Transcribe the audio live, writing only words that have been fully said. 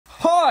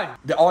Hi!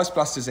 The ice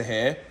blasters are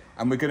here,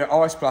 and we're going to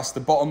ice blast the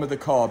bottom of the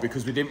car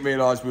because we didn't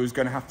realise we was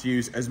going to have to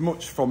use as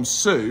much from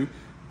Sue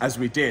as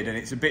we did, and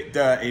it's a bit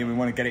dirty and we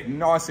want to get it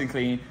nice and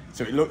clean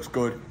so it looks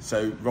good,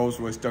 so Rolls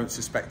Royce don't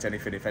suspect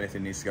anything if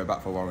anything needs to go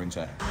back for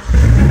warranty.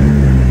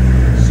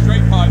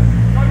 Straight pipe.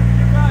 Don't put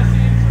your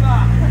mercy into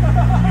that.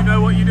 You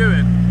know what you're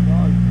doing?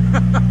 No.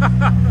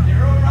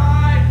 You're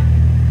alright.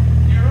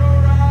 You're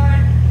alright.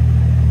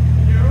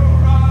 You're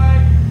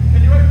alright.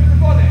 Can you open the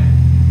bonnet?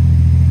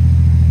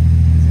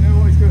 Does he know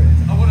what he's doing?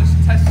 I want us to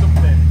test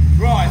something.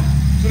 Right,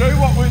 do you know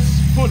what was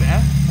funny?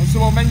 And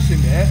someone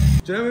mentioned it.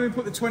 Do you know when we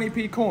put the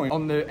 20p coin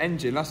on the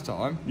engine last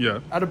time? Yeah.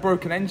 It had a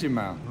broken engine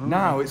mount. Oh.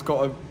 Now it's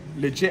got a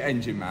legit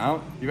engine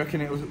mount. You reckon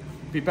it will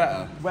be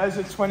better? Where's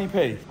the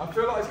 20p? I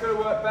feel like it's going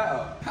to work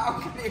better. How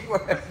can it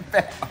work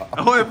better?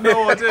 I have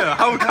no idea.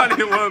 How can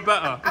it work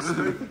better?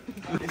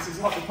 This is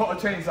like the pot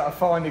of change that I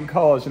find in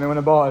cars, you know, when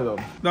I buy them.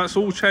 That's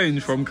all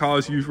changed from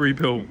cars you've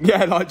rebuilt.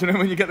 Yeah, like, do you know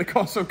when you get the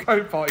Costco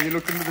coat party, you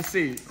look under the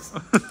seats?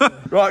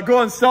 Right, go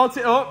on, start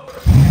it up.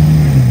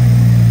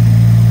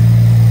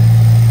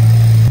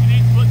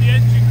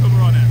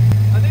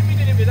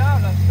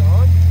 Without last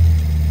time.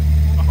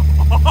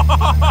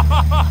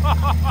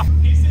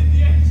 It's in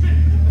the engine.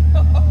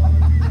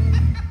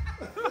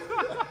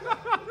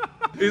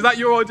 Is that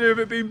your idea of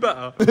it being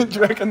better? Do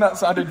you reckon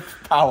that's added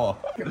power?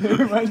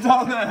 Right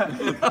down there.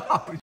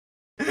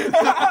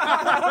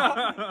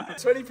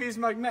 20p is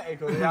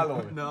magnetic or the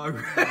alloy? No. It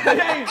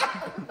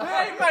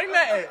ain't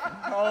magnetic.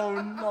 Oh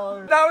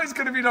no. Now it's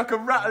going to be like a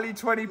rattly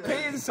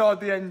 20p inside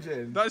the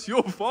engine. That's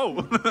your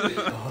fault.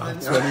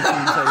 20p's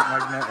ain't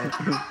magnetic.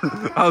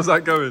 How's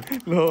that going?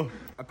 Look.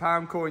 A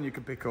 £1 coin you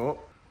can pick up.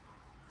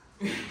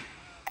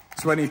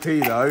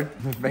 20p though,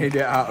 we've made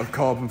it out of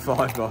carbon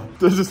fibre.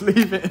 Just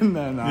leave it in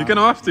there now. You're going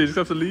to have to, you just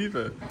have to leave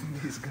it.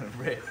 It's going to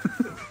rip.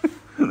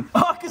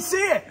 Oh, I can see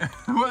it!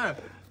 Where?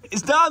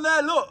 It's down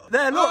there, look!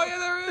 There, look! Oh yeah,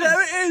 there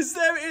it is!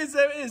 There it is, there it is,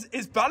 there it is!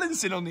 It's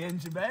balancing on the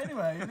engine bay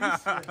anyway.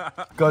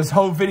 Guys, the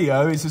whole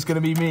video is just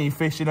going to be me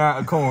fishing out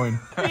a coin.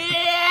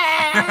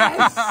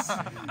 Yes!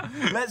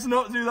 Let's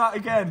not do that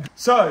again.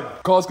 So,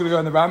 car's going to go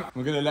on the ramp.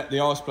 We're going to let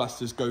the ice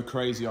blasters go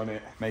crazy on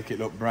it, make it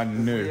look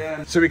brand new.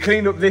 Yeah. So we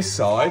cleaned up this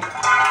side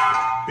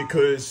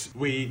because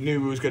we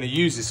knew we was going to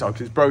use this side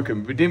because it's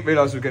broken. We didn't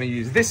realise we were going to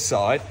use this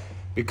side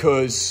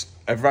because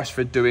of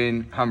Rashford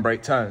doing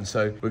handbrake turns.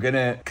 So we're going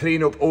to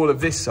clean up all of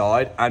this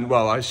side, and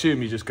well, I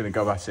assume you're just going to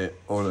go at it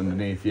all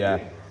underneath, yeah.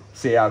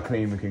 See how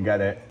clean we can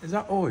get it. Is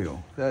that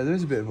oil? There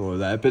is a bit of oil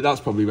there, but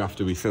that's probably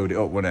after we filled it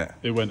up, wasn't it?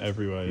 It went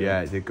everywhere.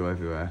 Yeah, it did go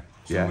everywhere.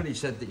 Somebody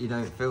said that you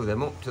don't fill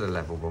them up to the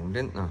level one,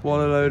 didn't they? What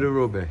a load of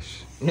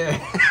rubbish. Yeah.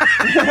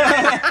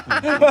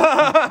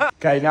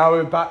 Okay, now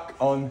we're back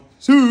on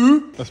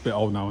Sue. That's a bit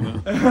old now,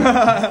 isn't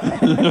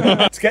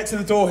it? To get to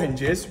the door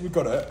hinges, we've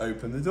got to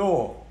open the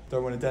door.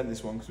 Don't want to dent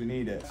this one because we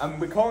need it. And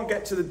we can't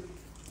get to the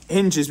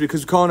hinges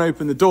because we can't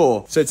open the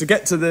door. So to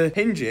get to the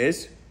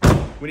hinges,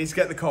 we need to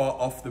get the car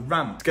off the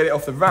ramp. To get it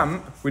off the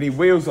ramp, we need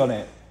wheels on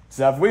it.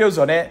 To have wheels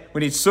on it,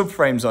 we need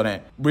subframes on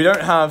it. We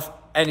don't have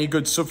any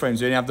good subframes,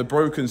 we only have the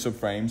broken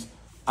subframes.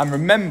 And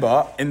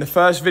remember, in the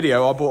first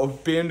video, I bought a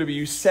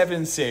BMW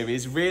 7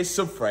 Series rear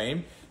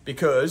subframe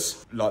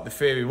because, like, the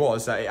theory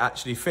was that it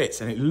actually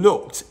fits and it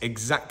looked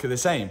exactly the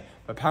same.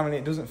 But apparently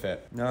it doesn't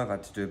fit. No, I've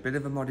had to do a bit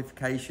of a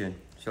modification.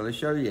 Shall I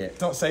show you?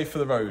 It's not safe for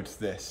the road,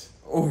 this.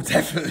 Oh,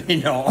 definitely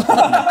not.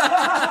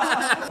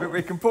 But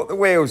we can put the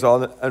wheels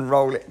on and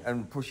roll it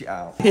and push it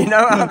out. You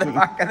know how the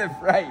back of the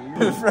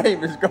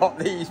frame has got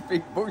these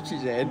big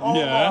bushes in? Oh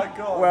yeah. My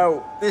God.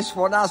 Well, this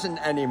one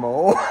hasn't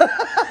anymore.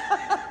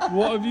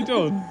 What have you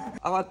done?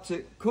 I had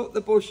to cut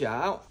the bush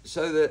out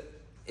so that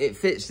it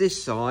fits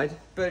this side,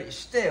 but it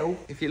still,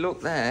 if you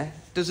look there,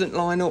 doesn't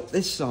line up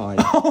this side.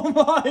 Oh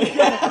my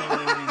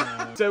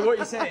God. So what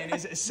you're saying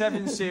is a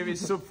 7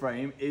 Series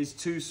subframe is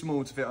too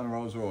small to fit on a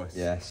Rolls Royce?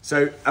 Yes.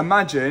 So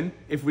imagine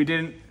if we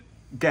didn't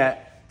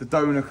get the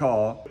donor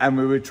car and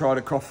we would try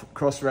to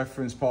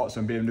cross-reference parts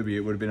on BMW,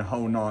 it would have been a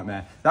whole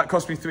nightmare. That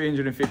cost me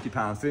 £350,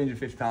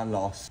 £350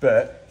 loss,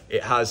 but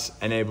it has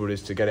enabled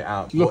us to get it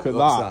out. Look at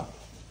that.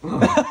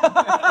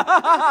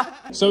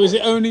 So is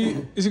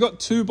it got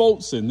 2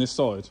 bolts in this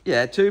side?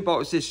 Yeah, 2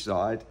 bolts this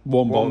side,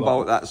 one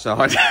bolt that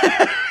side.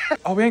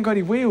 Oh, we ain't got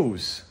any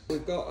wheels.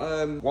 We've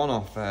got one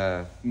off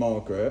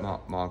Margaret.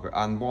 Margaret,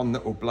 and one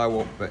that will blow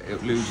up, but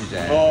it loses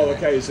air. Oh,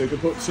 okay, so we could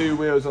put 2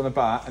 wheels on the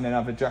back and then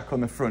have a jack on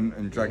the front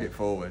and drag it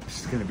forward.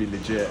 This is going to be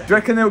legit. Do you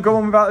reckon they'll go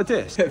on without a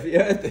disc? Have you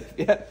heard it?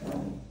 Yeah.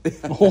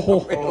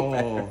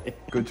 Oh,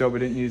 good job we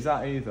didn't use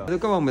that either. They'll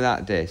go on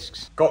without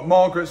discs. Got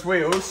Margaret's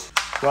wheels.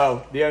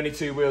 Well, the only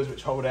 2 wheels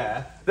which hold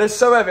air. They're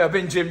so heavy, I've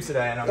been gym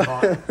today and I'm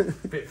like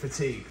a bit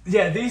fatigued.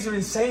 Yeah, these are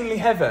insanely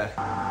heavy.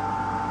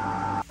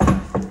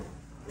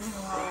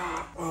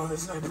 Oh,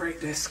 there's no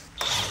brake disc.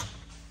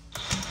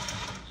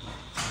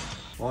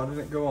 Why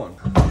didn't it go on?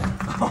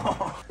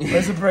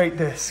 Where's the brake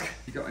disc?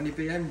 You got any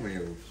BM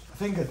wheels? I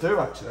think I do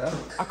actually.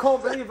 I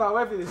can't believe how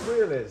heavy this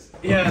wheel is.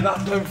 Yeah,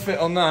 that don't fit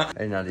on that.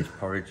 Ain't had his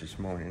porridge this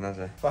morning, has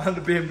he? If I had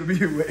a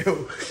BMW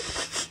wheel.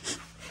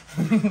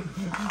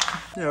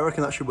 Yeah, I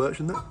reckon that should work,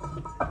 shouldn't it?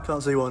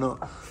 Can't see why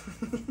not.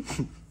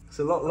 It's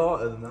a lot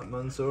lighter than that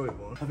Mansory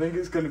one. I think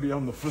it's going to be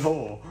on the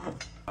floor.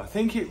 I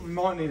think we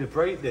might need to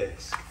break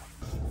this.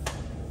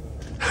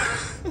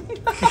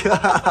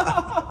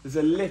 There's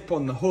a lip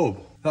on the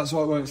hub. That's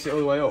why it won't sit all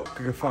the way up.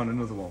 Could go find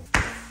another one.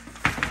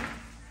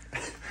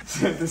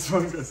 So this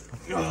one goes.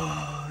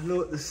 Oh,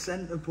 look, the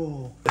centre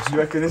ball. Do you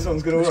reckon this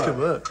one's going to work? This could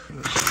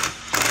work.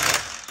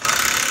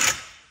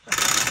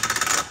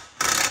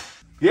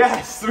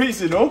 Yes,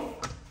 3's enough.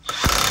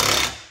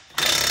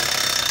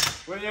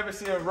 When you ever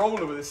see a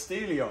roller with a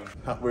steely on,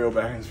 that wheel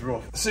bearing's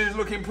rough. Sue's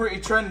looking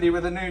pretty trendy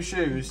with the new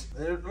shoes.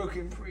 They're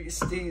looking pretty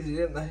steezy,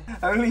 aren't they?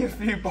 Only a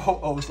few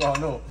bolt holes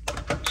line up.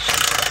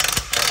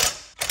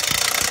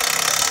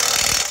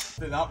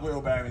 I think that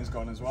wheel bearing's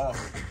gone as well.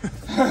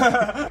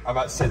 I've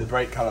had to take the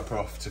brake caliper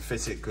off to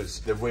fit it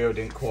because the wheel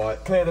didn't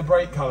quite clear the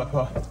brake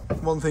caliper.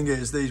 One thing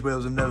is, these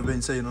wheels have never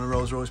been seen on a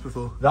Rolls Royce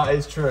before. That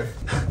is true.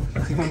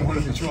 You wouldn't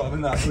want to be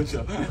driving that, would you?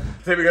 I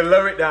think we're going to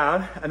lower it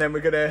down and then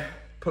we're going to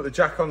put the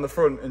jack on the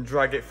front and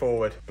drag it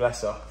forward.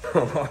 Bless her.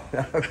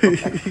 I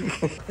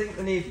think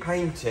they need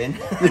painting.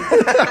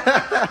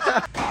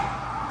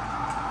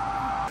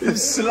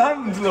 It's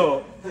slammed,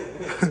 look.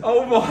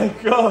 Oh my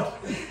God.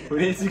 We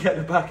need to get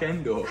the back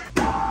end up.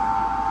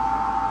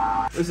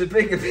 There's a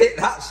bigger bit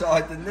that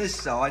side than this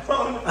side.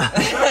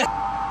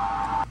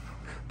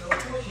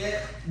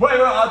 Wait,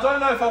 I don't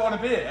know if I want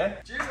to be here.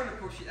 Do you want to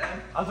push it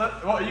then?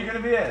 What, are you going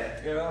to be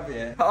here? Yeah, I'll be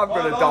here. I'm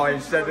going to die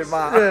instead of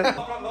Matt. Yeah. I've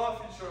got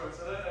life insurance,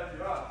 I don't know if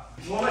you are.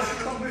 Why is it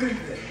not moving?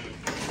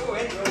 Go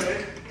in.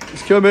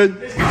 It's coming.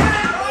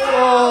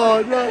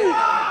 Oh, no.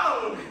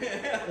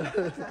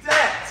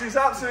 Decked, it's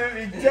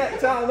absolutely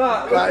decked out of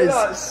that. That is...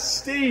 That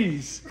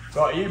steez.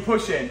 Right, are you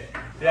pushing?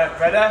 Yeah,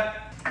 ready?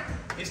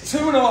 It's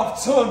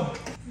 2.5 ton.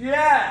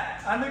 Yeah,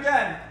 and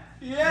again.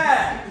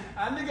 Yeah,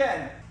 and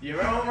again.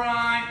 You're all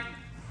right.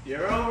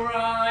 You're all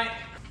right.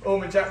 Oh,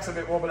 my jack's a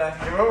bit wobbly.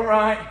 You're all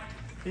right.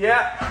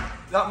 Yeah,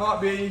 that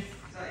might be.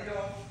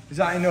 Is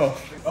that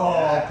enough?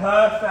 Oh,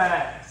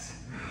 perfect.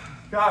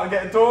 Right, we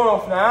get the door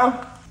off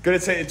now. Gonna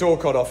take the door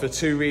cod off for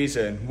 2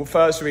 reasons. Well,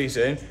 first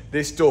reason,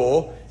 this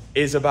door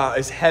is about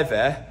as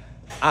heavy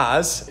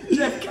as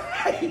Jeff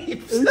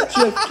Capes.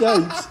 Jeff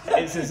Capes.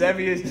 It's as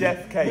heavy as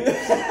Jeff Capes.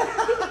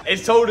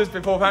 It's told us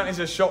before, apparently it's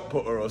a shot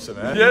putter or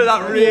something. You know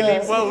that really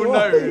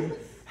well-known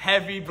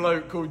heavy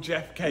bloke called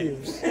Jeff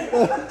Capes.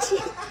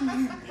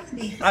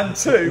 And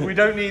 2, we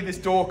don't need this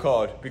door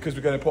card because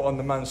we're going to put on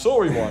the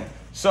Mansory one.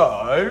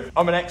 So,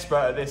 I'm an expert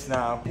at this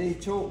now. You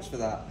need torques for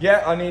that?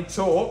 Yeah, I need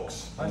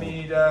torques. I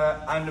need,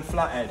 and a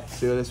flathead.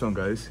 See how this one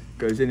goes?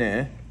 Goes in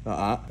here, like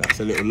that. That's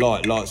a little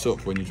light, lights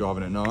up when you're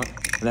driving at night.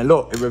 And then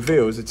look, it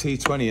reveals a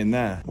T20 in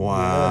there.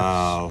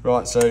 Wow. Yes.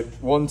 Right, so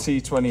 1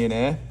 T20 in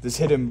here. There's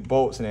hidden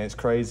bolts in here, it's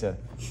crazy.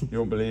 You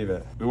won't believe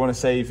it. We want to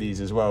save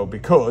these as well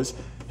because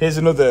here's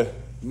another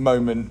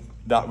moment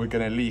that we're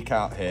going to leak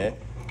out here.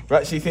 We're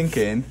actually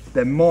thinking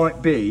there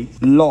might be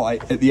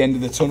light at the end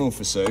of the tunnel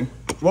for Sue.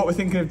 What we're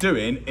thinking of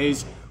doing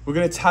is we're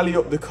going to tally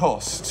up the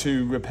cost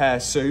to repair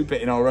Sue,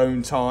 but in our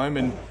own time,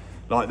 and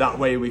like that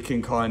way we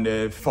can kind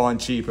of find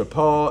cheaper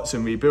parts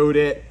and rebuild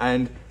it.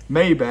 And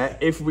maybe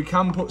if we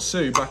can put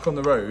Sue back on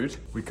the road,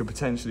 we could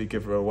potentially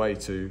give her away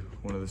to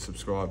one of the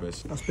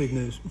subscribers. That's big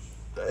news.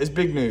 It's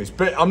big news,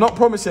 but I'm not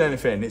promising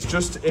anything. It's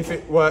just if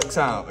it works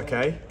out,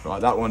 okay?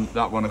 Right, that one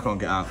I can't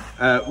get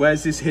out.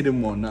 Where's this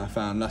hidden one that I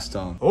found last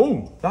time?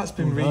 Oh, that's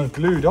been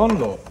re-glued on,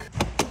 look.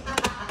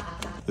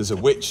 There's a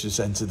witch just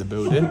entered the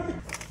building.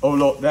 Oh,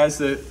 look, there's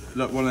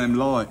one of them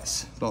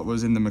lights, like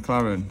was in the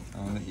McLaren.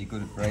 Oh, look, you're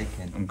good at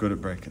braking. I'm good at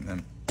braking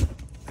them.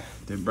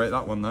 Didn't break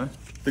that one though.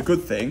 The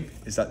good thing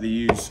is that they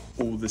use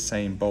all the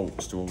same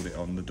bolts to hold it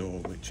on the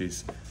door, which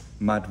is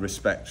mad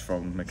respect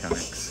from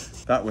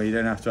mechanics. That way you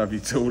don't have to have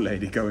your tool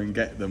lady go and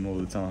get them all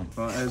the time.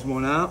 Right, there's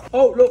one out.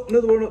 Oh, look,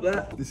 another one up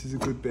there. This is a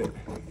good bit.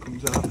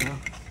 Comes out now.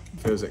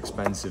 Feels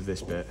expensive,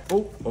 this bit.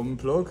 Oh,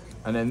 unplug.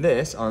 And then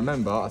this, I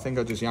remember, I think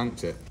I just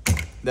yanked it.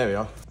 There we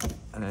are.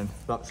 And then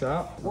that's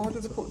out. Why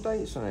did they put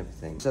dates on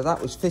everything? So that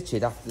was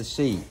fitted after the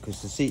seat,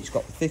 because the seat's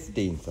got the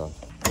 15th on.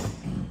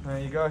 There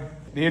you go.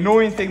 The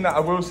annoying thing that I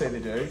will say they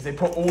do is they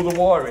put all the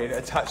wiring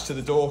attached to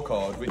the door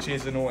card, which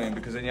is annoying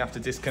because then you have to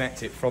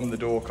disconnect it from the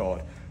door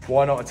card.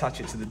 Why not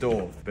attach it to the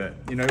door? But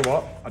you know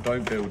what? I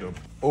don't build them.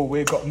 Oh,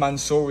 we've got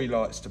Mansory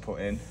lights to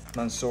put in.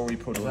 Mansory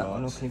puddle lights. Is that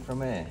one looking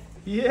from here?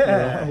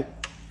 Yeah.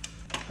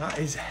 That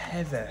is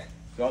heavy.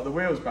 Like the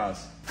wheels,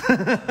 Baz?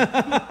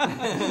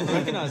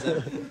 Recognise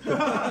it.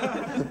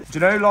 Do you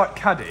know, like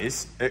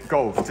caddies at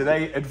golf, do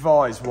they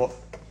advise what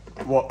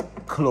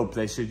club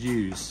they should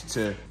use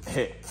to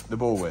hit the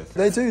ball with?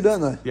 They do,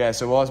 don't they? Yeah,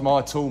 so why is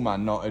my tool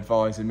man not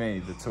advising me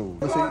the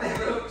tools?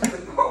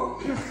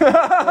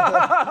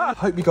 I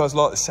hope you guys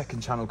like the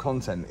second channel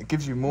content. It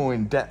gives you more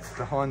in-depth,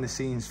 behind the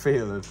scenes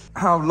feel of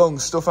how long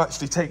stuff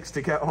actually takes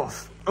to get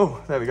off. Oh,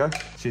 there we go.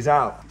 She's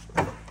out.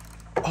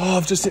 Oh,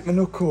 I've just hit my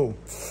knuckle.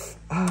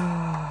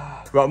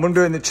 Right, I'm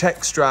undoing the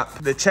check strap.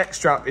 The check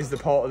strap is the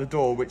part of the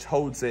door which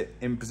holds it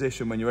in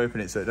position when you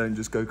open it so it don't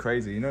just go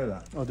crazy. You know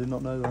that? I did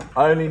not know that.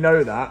 I only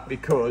know that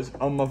because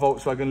on my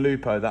Volkswagen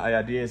Lupo that I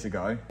had years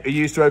ago, it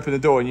used to open the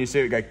door and you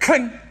see it go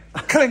cling,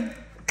 cling,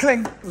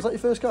 cling. Was that your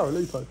first car, a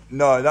Lupo?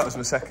 No, that was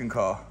my second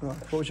car. Right.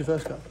 What was your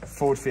first car?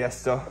 Ford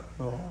Fiesta,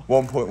 Oh.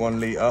 1.1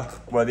 litre.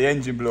 Well, the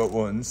engine blew up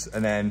once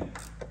and then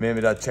me and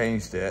my dad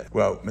changed it.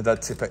 Well, my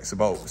dad Tipex the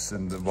bolts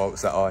and the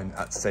bolts that I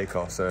had to take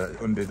off, so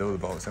I undid all the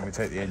bolts and we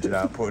take the engine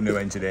out, put a new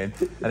engine in,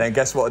 and then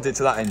guess what I did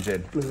to that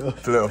engine? Blew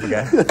it up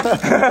again.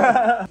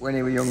 When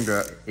he was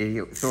younger, he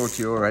thought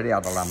you already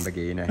had a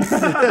Lamborghini.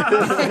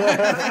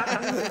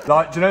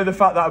 Like, do you know the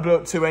fact that I blew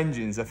up 2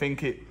 engines? I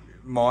think it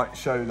might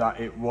show that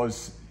it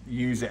was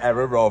user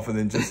error rather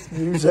than just...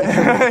 User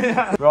error.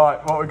 Yeah.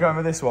 Right, what are we going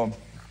with this one?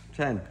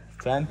 10.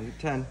 10? Is it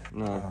 10?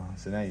 No. Oh,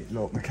 it's an 8.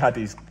 Look, my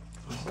caddy's...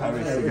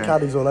 The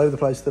caddy's all over the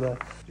place today. Do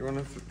you want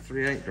a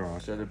 3/8 drive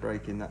instead of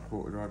breaking that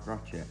quarter drive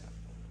ratchet?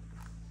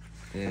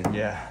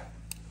 Yeah.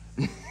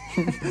 My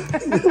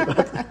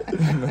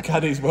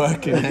caddy's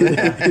working.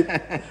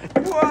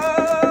 Whoa!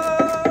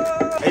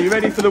 Are you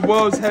ready for the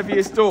world's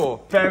heaviest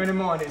door? Bearing in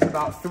mind it's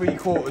about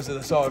 3/4 of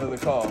the side of the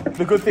car.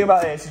 The good thing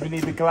about this is we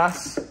need the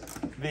glass,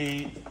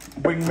 the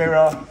wing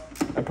mirror,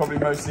 and probably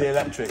most of the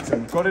electrics,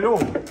 and we've got it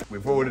all.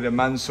 We've ordered a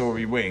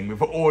Mansory wing.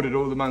 We've ordered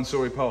all the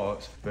Mansory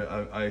parts, but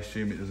I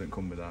assume it doesn't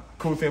come with that.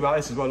 Cool thing about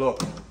this as well,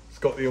 look, it's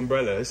got the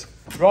umbrellas.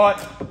 Right,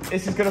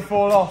 this is gonna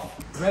fall off.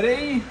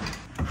 Ready?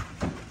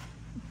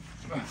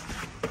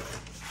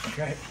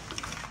 Okay.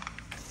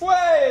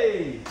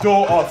 Way!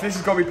 Door off. This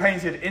has got to be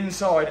painted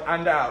inside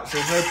and out, so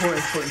there's no point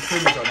in putting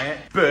trims on it.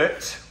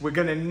 But we're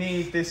gonna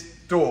need this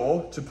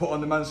door to put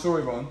on the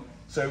Mansory one,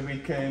 so we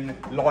can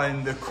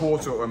line the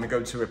quarter when we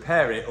go to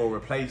repair it or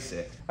replace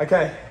it.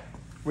 Okay,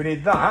 we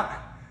need that,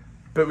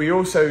 but we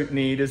also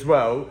need as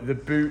well the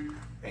boot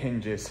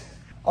hinges.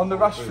 On the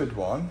Rashford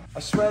one, I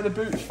swear the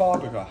boot's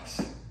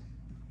fiberglass.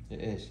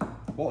 It is.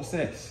 What's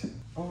this?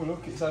 Oh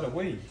look, it's had a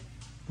wee.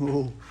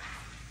 Oh.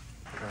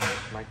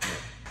 Magnet.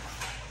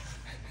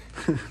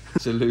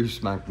 It's a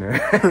loose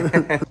magnet.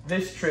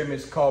 This trim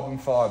is carbon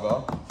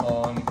fibre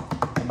on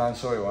the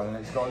Mansory one, and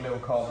it's got a little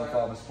carbon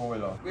fibre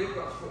spoiler. We've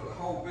got to put the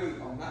whole boot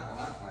on that one,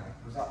 haven't we?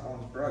 Because that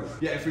one's broke.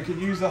 Yeah, if we could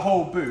use the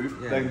whole boot,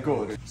 then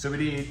good. So we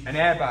need an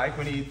airbag,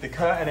 we need the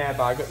curtain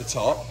airbag at the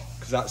top,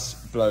 because that's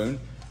blown,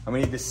 and we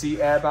need the seat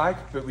airbag,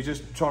 but we're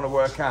just trying to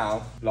work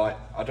out, like,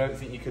 I don't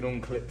think you can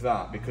unclip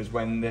that, because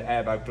when the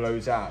airbag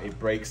blows out, it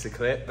breaks the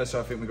clip.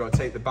 So I think we've got to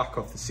take the back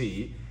off the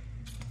seat,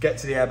 get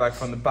to the airbag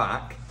from the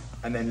back,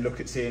 and then look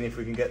at seeing if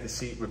we can get the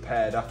seat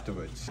repaired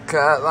afterwards. Look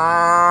at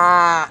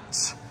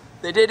that!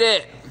 They did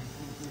it!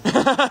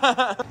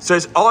 So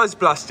it's eyes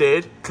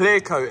blasted, clear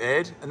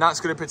coated, and that's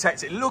going to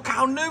protect it. Look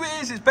how new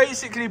it is, it's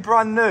basically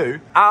brand new.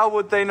 How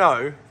would they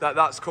know that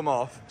that's come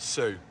off?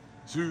 So,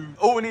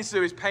 all we need to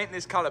do is paint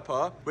this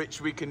caliper, which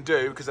we can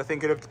do, because I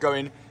think it'd have to go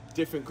in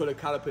different colour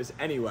calipers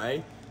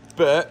anyway,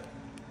 but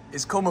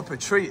it's come up a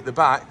treat at the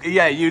back.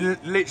 Yeah, you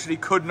literally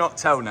could not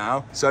tell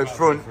now. So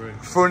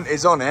front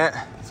is on it.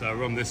 So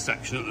we're on this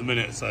section at the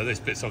minute, so this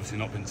bit's obviously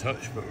not been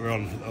touched, but we're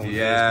on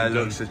yeah, it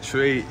looks a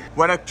treat.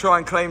 When I try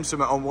and claim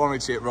something on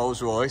warranty at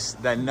Rolls Royce,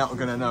 they're not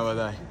gonna know, are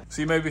they?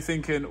 So you may be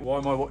thinking, why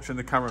am I watching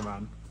the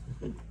cameraman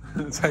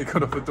take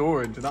off a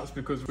door hinge? And that's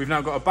because we've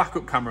now got a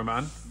backup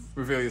cameraman.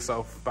 Reveal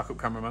yourself, backup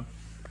cameraman.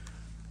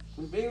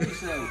 Reveal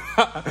yourself.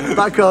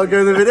 That can't go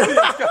in the video.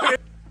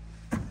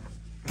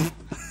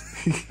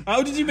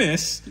 How did you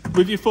miss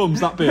with your thumbs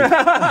that big?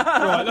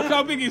 Right, look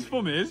how big his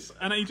thumb is,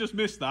 and he just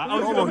missed that.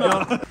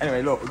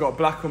 Anyway, look, we've got a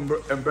black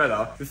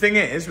umbrella. The thing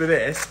is, with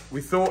this,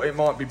 we thought it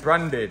might be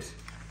branded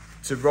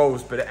to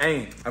Rolls, but it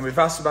ain't. And we've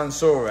asked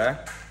Mansory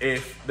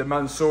if the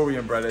Mansory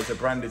umbrellas are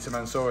branded to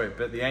Mansory,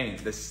 but they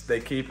ain't. They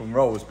keep them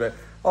Rolls. But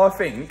I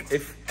think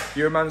if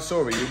you're a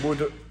Mansory, you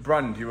would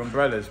brand your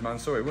umbrellas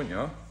Mansory, wouldn't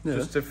you? Yeah.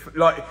 Just to,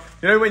 like,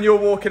 you know when you're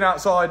walking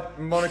outside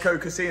Monaco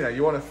Casino,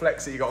 you want to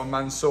flex that you got a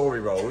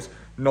Mansory Rolls,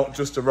 not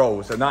just a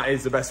Rolls, and that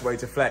is the best way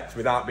to flex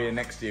without being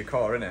next to your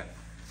car, isn't it?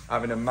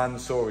 Having a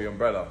Mansory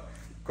umbrella.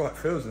 God, it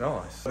feels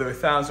nice. They're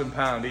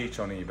 £1,000 each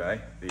on eBay,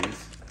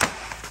 these.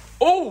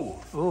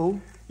 Oh! Oh.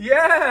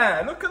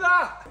 Yeah, look at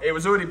that. It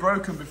was already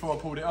broken before I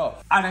pulled it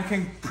off. And I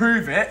can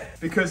prove it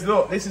because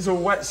look, this is all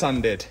wet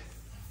sanded.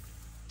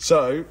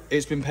 So,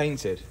 it's been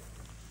painted.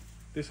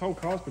 This whole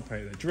car's been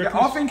painted. Yeah,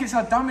 I think it's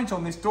had damage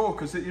on this door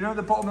because you know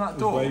the bottom of that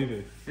door?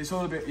 Wavy. It's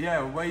all a bit,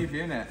 yeah, wavy,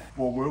 isn't it?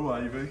 Well, we're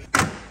wavy.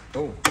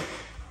 Oh,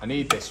 I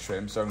need this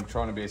trim, so I'm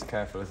trying to be as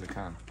careful as I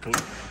can.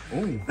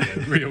 Oh,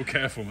 yeah, real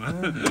careful,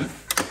 man.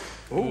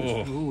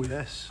 Oh,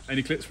 yes.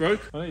 Any clips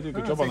broke? I think you did a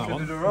good job on that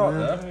one. Did all right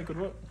there. Yeah, good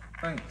work.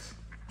 Thanks.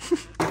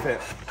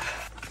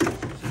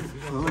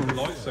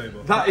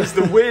 Lightsaber. That is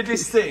the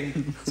weirdest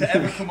thing to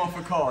ever come off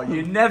a car.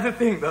 You never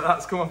think that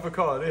that's come off a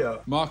car, do you?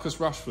 Marcus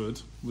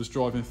Rashford was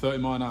driving 30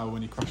 miles an hour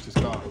when he crashed his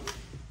car.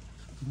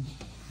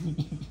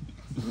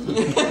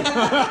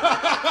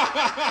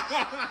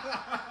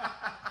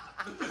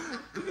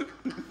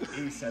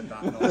 He said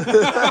that.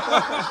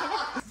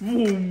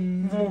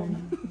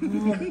 You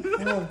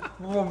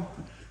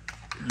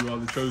are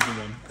the chosen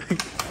one.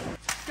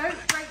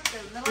 Don't break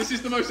them. This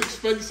is the most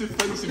expensive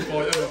fencing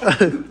fight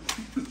ever.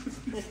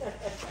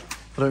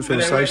 I don't feel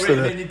Wait, safe then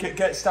today. you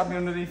get stabbed me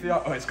underneath the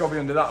eye. Oh, it's got to be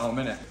under that arm,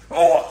 innit?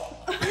 Oh!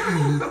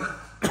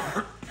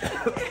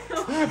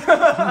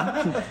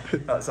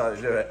 That's how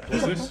they do it.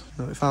 What's this?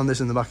 No, I found this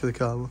in the back of the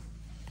car.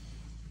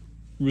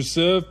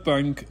 Reserve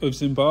Bank of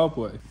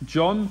Zimbabwe.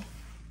 John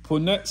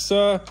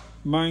Ponetsa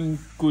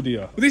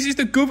Mangudia. This is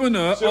the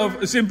governor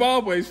of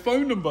Zimbabwe's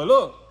phone number,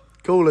 look.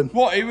 Calling.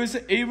 What, he was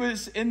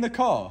in the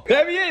car?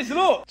 There he is,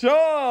 look!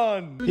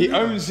 John! He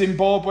owns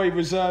Zimbabwe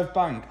Reserve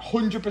Bank.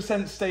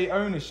 100% state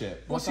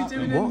ownership. What's he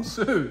doing happening? in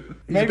suit?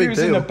 Maybe he was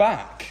in deal. the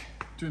back.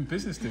 Doing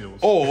business deals.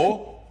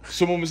 Or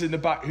someone was in the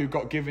back who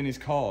got given his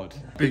card.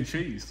 Big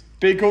cheese.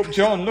 Big up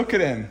John, look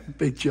at him.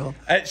 Big job.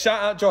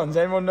 Shout out John. Does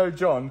anyone know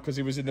John? Because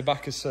he was in the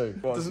back of Sue.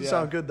 Doesn't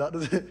sound good, that,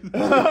 does it?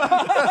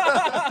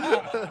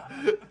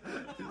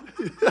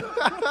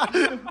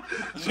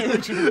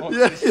 Children watch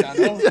this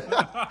channel.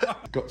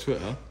 Got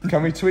Twitter.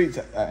 Can we tweet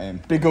at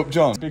him? Big up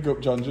John. Big up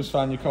John. Just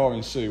found your car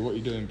in Sue. What are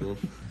you doing, bro?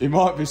 He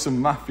might be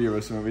some mafia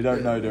or something. We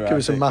don't know, do we? Give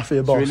us some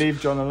mafia boss. Should we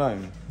leave John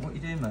alone? What are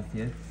you doing,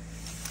 Matthew?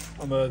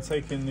 I'm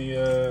taking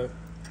the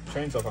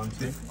chains off,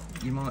 Anthony.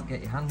 You might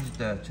get your hands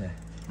dirty.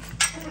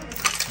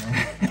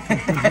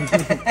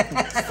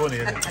 It's funny,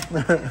 isn't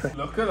it?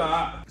 Look at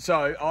that.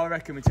 So, I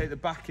reckon we take the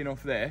backing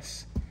off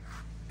this,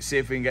 see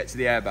if we can get to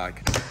the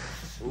airbag.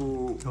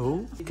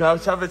 Oh. Can I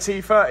have a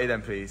T30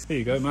 then, please? Here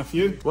you go,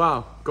 Matthew.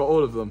 Wow, got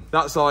all of them.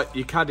 That's like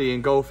your caddy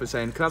in golf for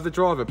saying, can I have the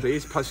driver,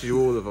 please? Passes you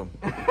all of them.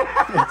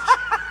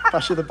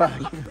 Pass you the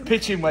bag.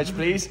 Pitching wedge,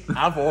 please.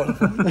 Have all of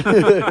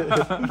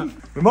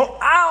them.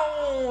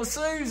 Ow,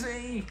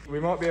 Susie!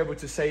 We might be able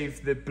to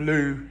save the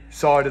blue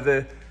side of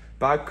the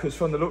bag, because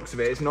from the looks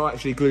of it, it's not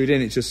actually glued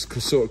in, it just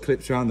sort of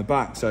clips around the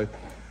back. So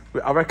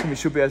I reckon we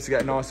should be able to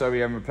get a nice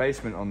OEM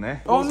replacement on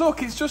there. Oh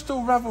look, it's just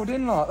all ravelled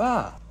in like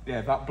that. Yeah,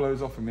 if that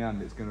blows off in my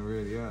hand, it's going to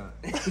really hurt.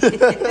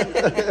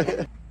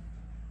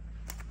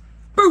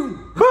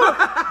 Boom!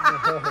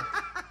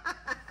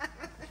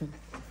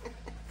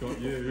 Got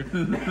you.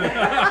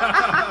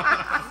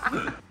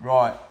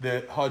 Right,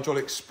 the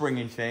hydraulic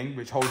springy thing,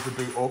 which holds the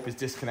boot up, is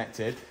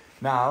disconnected.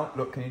 Now,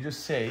 look, can you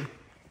just see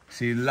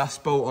the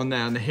last bolt on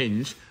there on the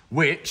hinge,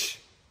 which,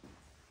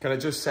 can I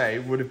just say,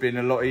 would have been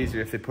a lot easier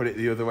if they put it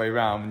the other way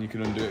around and you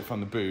can undo it from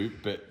the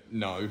boot, but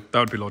no. That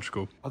would be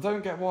logical. I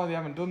don't get why they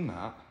haven't done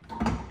that.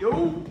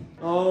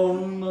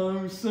 Oh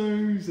no,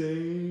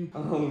 Susie.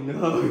 Oh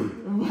no.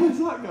 Where's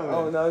that going?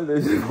 Oh no,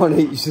 there's one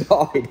each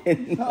side.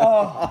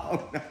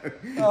 Oh no.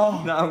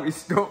 Oh. No, we're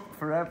stuck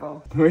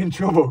forever. We're in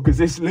trouble because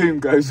this loom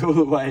goes all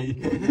the way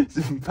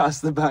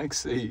past the back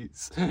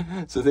seats.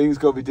 So things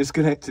got to be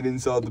disconnected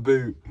inside the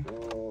boot.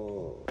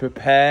 Oh.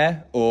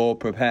 Prepare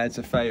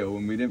to fail,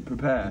 and we didn't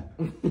prepare.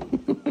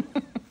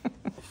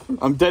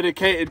 I'm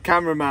dedicated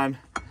cameraman.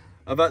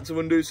 I've had to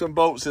undo some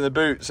bolts in the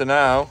boot, so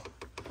now...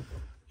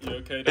 You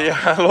okay, Dan?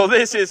 Yeah, well,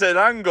 this is an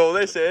angle,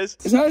 this is.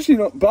 It's actually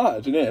not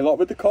bad, isn't it? Like,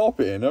 with the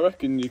carpet in, I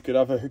reckon you could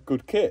have a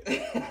good kit.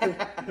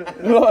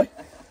 Like,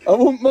 I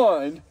wouldn't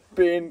mind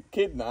being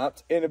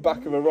kidnapped in the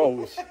back of a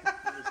Rolls.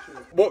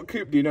 What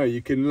coupe do you know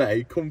you can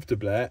lay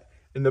comfortably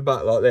in the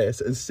back like this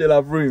and still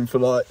have room for,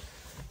 like,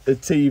 a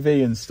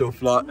TV and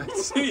stuff, like...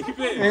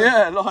 TV?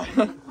 Yeah, like,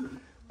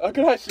 I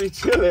can actually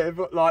chill here,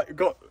 but, like,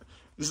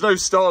 there's no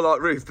starlight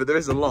roof, but there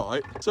is a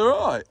light. It's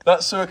all right.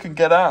 That's so I can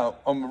get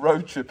out on a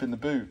road trip in the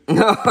boot.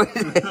 Yeah,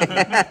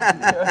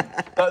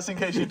 that's in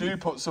case you do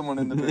put someone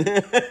in the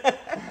boot.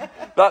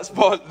 That's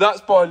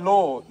by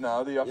law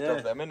now that you have to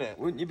have them, innit?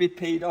 Wouldn't you be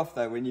peed off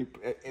though when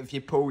if you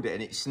pulled it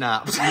and it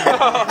snapped?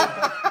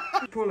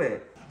 Pull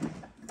it.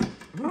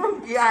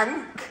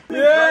 Yank.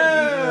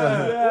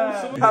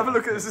 Yeah. Have a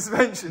look at the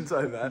suspension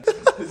tone there.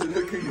 Is it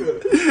looking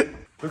good?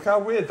 Look how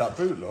weird that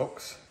boot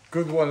looks.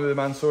 Good one of the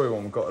Mansory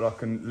one, we've got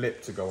like a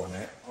lip to go on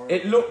it.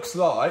 It looks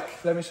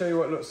like, let me show you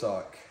what it looks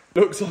like.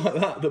 Looks like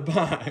that at the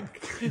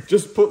back.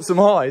 Just put some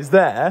eyes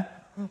there,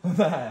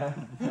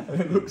 and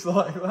it looks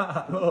like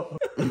that, look.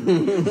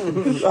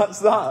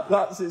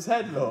 That's its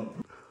head, look.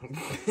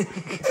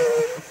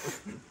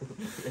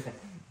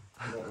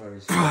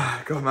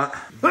 Go on, Matt.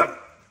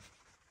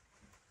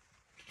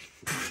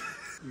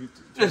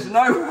 There's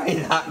no way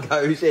that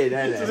goes in,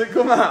 is Does it? it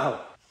come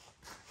out?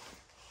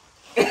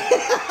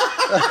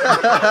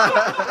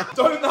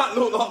 Don't that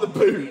look like the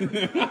boot?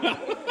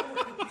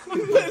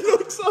 It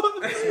looks like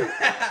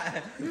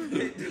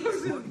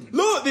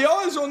Look, the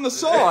eyes are on the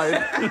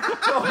side.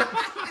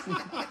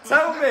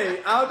 Tell me,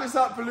 how does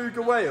that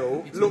beluga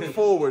whale look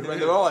forward when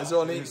their eyes are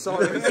on each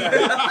side of his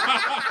head?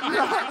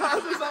 How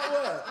does that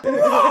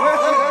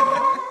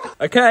work?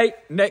 Okay,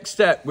 next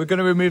step, we're going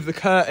to remove the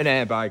curtain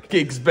airbag.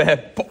 Gigs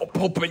bear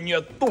pop up in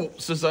your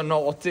thoughts as an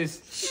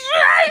artist.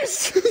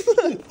 Yes!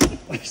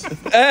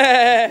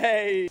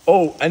 Hey!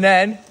 Oh, and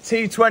then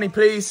T20,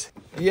 please.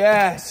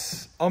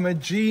 Yes, I'm a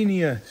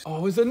genius.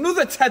 Oh, there's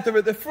another tether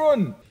at the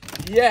front.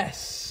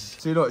 Yes.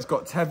 See, look, it's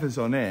got tethers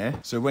on here.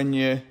 So when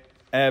your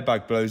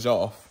airbag blows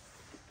off,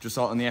 just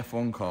like on the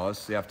F1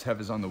 cars, they have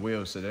tethers on the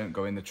wheels so they don't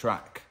go in the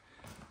track.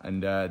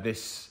 And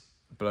this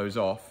blows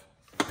off,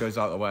 goes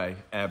out the way,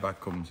 airbag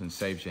comes and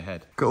saves your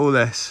head. Got all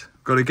this.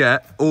 Got to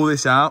get all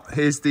this out.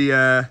 Here's the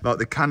like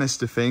the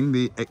canister thing,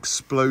 the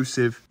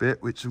explosive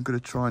bit, which I'm going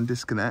to try and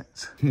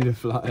disconnect. Need a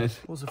flathead.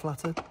 What's a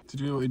flathead? Did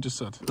you hear what he just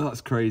said?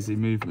 That's crazy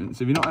movements.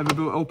 Have you not ever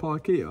built up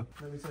IKEA?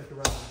 Let me take a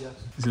random guess.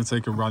 He's going to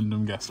take a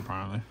random guess,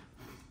 apparently.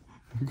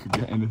 We could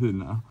get anything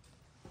now.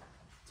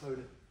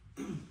 Tony.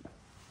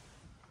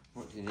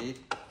 What do you need?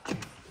 A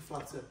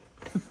flathead.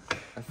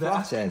 A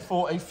flathead.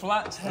 For a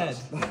flat head.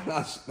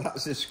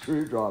 That's a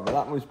screwdriver.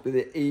 That must be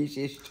the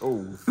easiest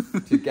tool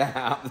to get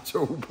out the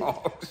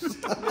toolbox.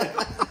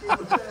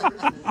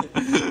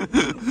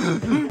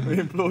 We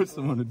employed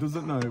someone who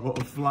doesn't know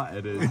what a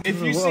flathead is.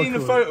 If you've seen a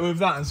photo of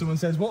that and someone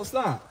says, "What's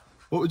that?"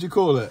 What would you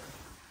call it?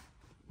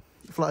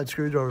 Flathead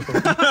screwdriver.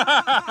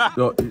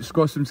 Probably. Look,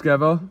 squash them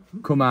together.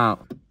 Come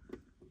out.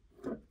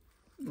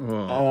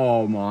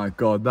 Oh my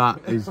God,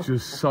 that is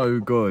just so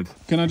good.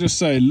 Can I just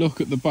say,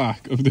 look at the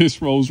back of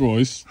this Rolls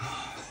Royce.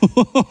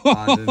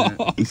 Bad, isn't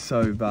it? It's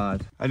so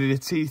bad. I need a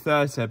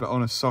T30 but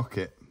on a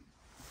socket.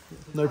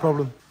 No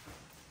problem.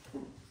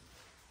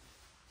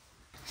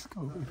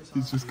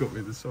 He's just got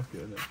me the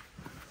socket, isn't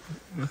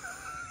it?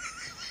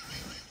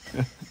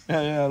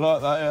 yeah, I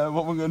like that, yeah.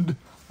 What am I going to do?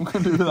 What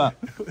am I going to do with that?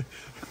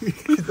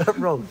 Is that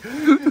wrong?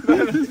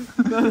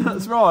 No,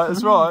 that's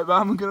right, but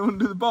I'm going to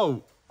undo the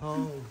bolt.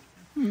 Oh.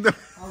 It's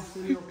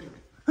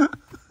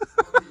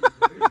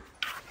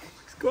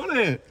got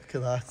it. Look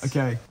at that.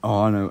 Okay.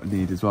 Oh, I know what I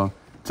need as well.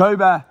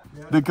 Toby,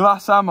 the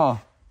glass hammer.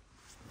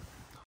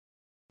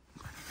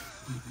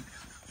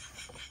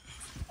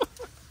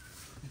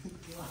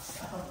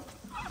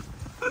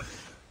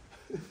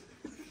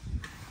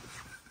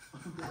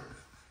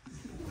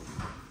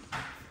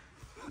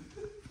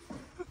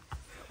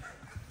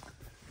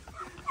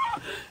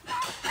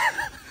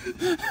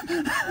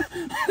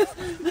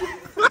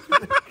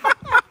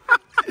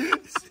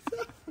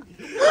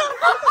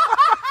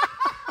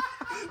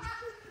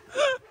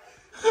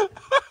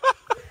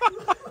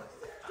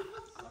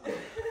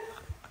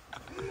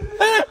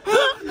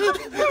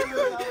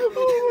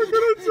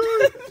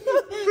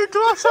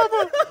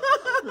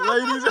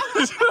 Ladies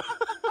and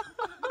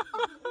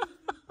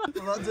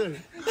Will that do?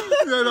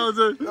 yeah, that'll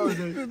do. That'll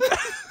do.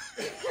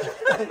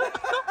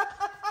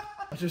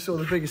 I just saw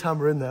the biggest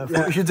hammer in there. I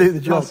thought we should do the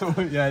job.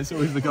 Yeah, it's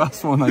always the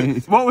glass one I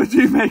need. What would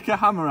you make a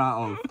hammer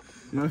out of?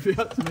 You know, if you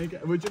had to make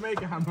it, would you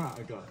make a hammer out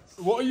of glass?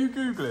 What are you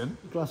Googling?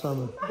 Glass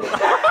hammer.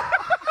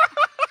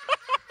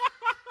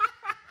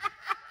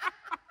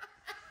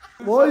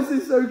 Why is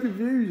this so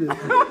confusing? I'm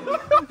dead.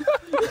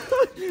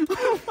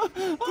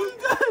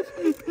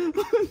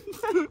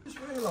 I just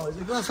realised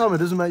the glass hammer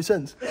doesn't make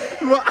sense.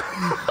 What?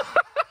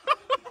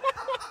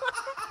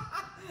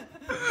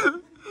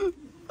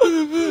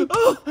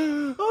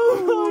 Oh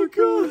my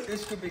God.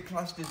 This could be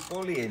classed as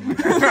bullying.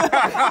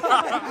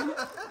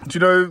 Do you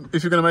know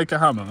if you're going to make a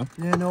hammer?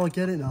 Yeah, no, I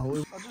get it now.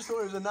 I just thought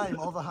it was a name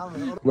of a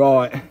hammer.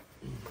 Right.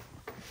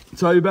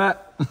 Toby.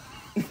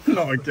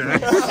 Not again.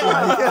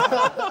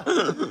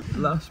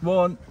 Last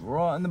one,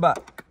 right in the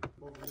back.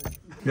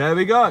 There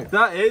we go.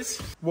 That is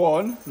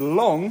one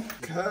long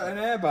curtain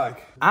airbag.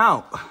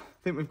 Out. I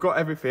think we've got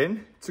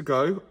everything to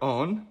go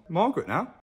on Margaret now.